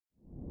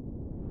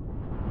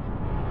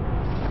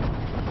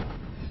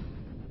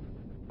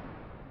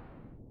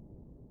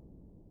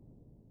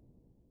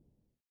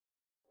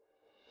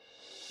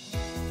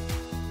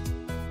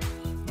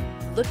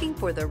Looking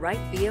for the right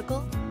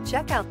vehicle?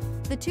 Check out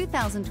the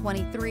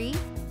 2023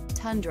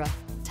 Tundra.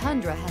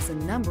 Tundra has a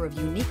number of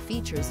unique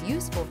features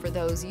useful for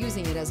those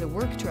using it as a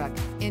work truck,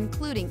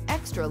 including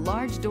extra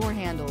large door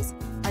handles,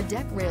 a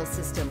deck rail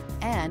system,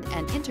 and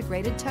an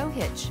integrated tow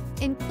hitch.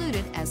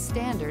 Included as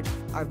standard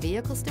are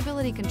vehicle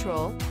stability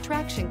control,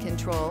 traction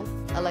control,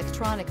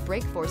 electronic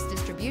brake force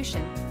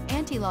distribution,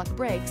 anti-lock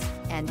brakes,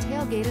 and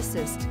tailgate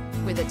assist.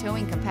 With a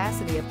towing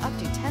capacity of up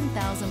to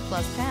 10,000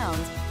 plus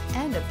pounds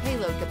and a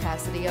payload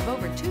capacity of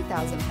over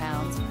 2,000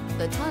 pounds,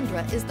 the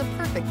Tundra is the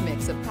perfect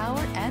mix of power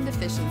and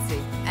efficiency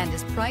and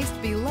is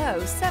priced below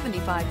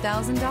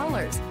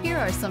 $75,000. Here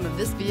are some of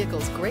this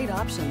vehicle's great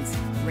options: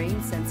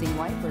 rain-sensing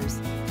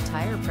wipers,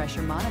 tire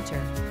pressure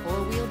monitor,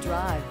 four-wheel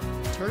drive,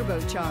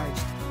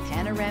 turbocharged,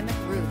 panoramic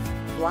roof,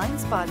 blind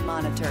spot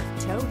monitor,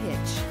 tow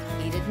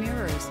hitch, heated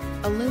mirrors,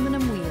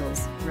 aluminum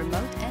wheels,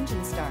 remote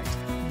engine start.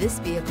 This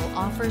vehicle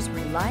offers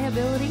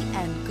reliability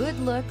and good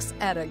looks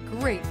at a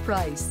great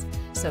price.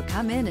 So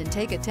come in and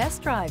take a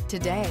test drive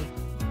today.